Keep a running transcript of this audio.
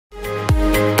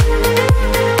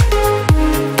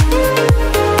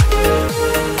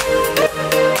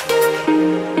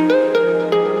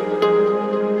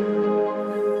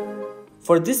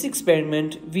For this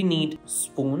experiment, we need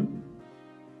spoon,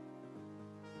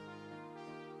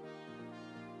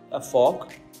 a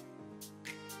fork,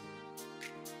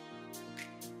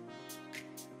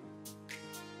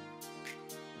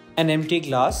 an empty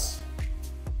glass,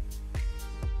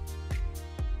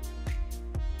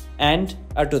 and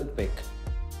a toothpick.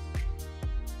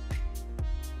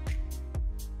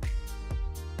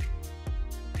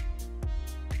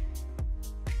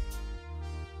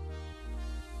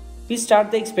 We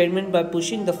start the experiment by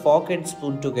pushing the fork and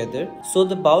spoon together, so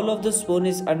the bowl of the spoon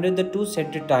is under the two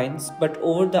center tines but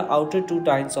over the outer two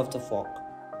tines of the fork.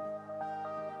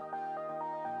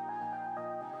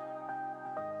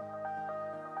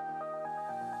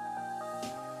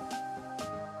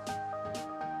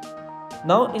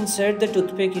 Now insert the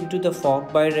toothpick into the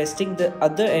fork by resting the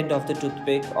other end of the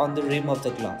toothpick on the rim of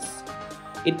the glass.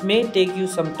 It may take you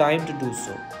some time to do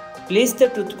so. Place the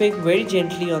toothpick very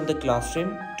gently on the glass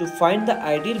rim. To find the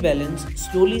ideal balance,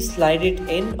 slowly slide it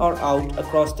in or out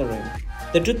across the rim.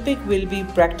 The toothpick will be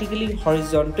practically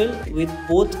horizontal with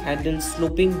both handles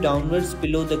sloping downwards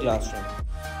below the glass rim.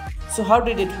 So how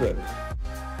did it work?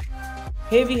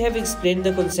 Here we have explained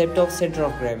the concept of center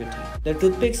of gravity. The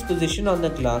toothpick's position on the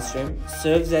glass rim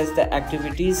serves as the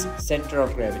activity's center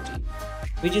of gravity,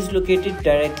 which is located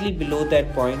directly below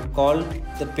that point called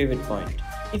the pivot point.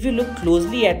 If you look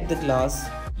closely at the glass,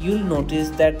 you'll notice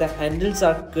that the handles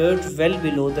are curved well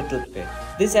below the toothpick.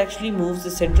 This actually moves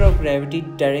the center of gravity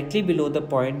directly below the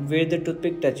point where the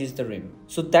toothpick touches the rim.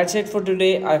 So that's it for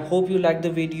today. I hope you liked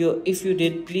the video. If you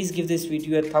did, please give this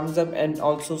video a thumbs up and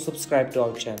also subscribe to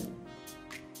our channel.